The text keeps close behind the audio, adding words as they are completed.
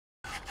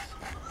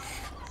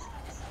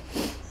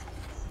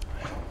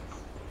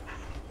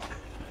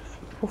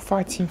all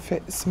fighting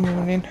fit this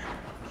morning.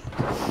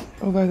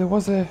 Although there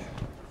was a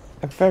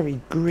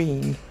very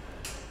green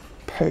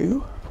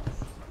poo.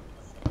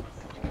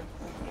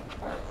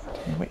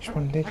 Don't know which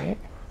one did it.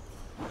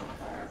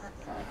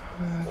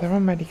 They're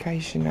on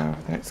medication now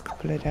for the next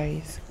couple of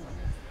days.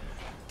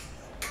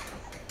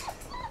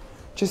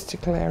 Just to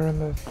clear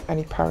them of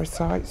any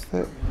parasites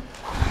that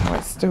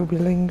might still be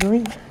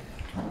lingering.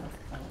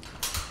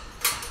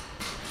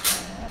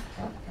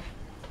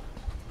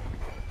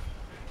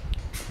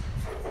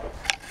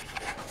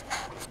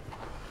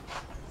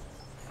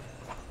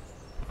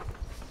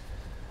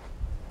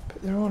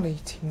 But they're all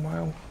eating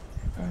well.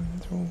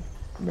 They're all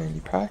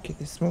really perky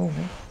this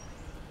morning.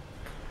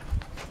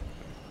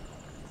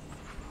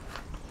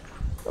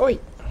 Oi!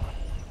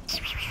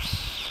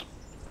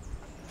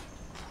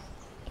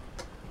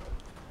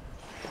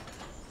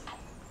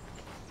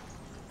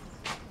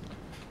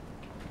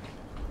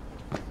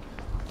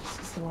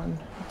 One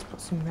to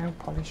put some nail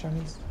polish on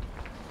his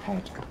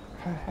head,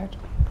 her head.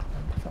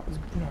 That was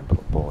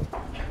but boy.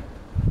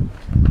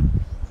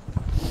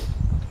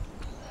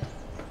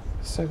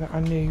 So that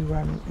I knew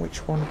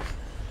which one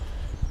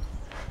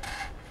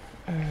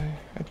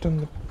had done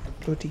the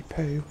bloody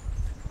poo.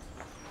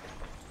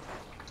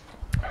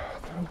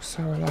 They're all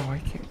so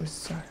alike. It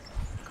was.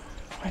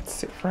 I had to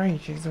sit for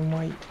ages and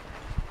wait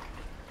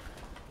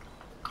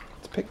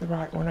to pick the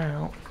right one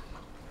out.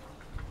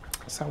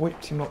 So I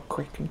whipped him up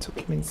quick and took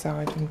him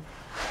inside and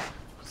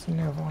put some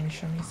nail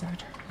varnish on his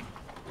head.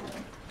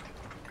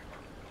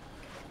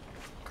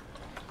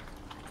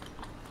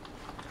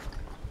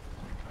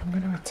 I'm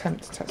going to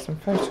attempt to take some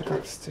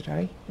photographs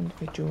today,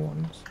 individual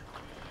ones,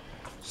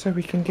 so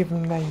we can give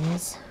them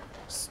names.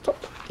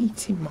 Stop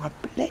eating my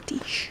bloody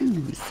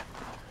shoes.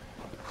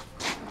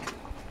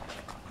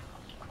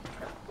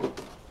 Need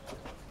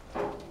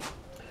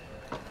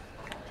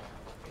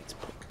to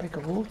put a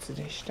bigger water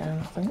dish down,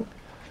 I think.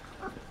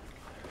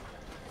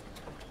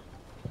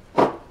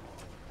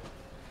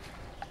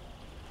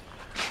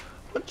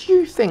 What do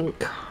you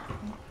think?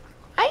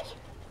 Eh?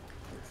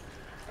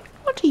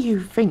 What do you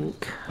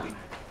think?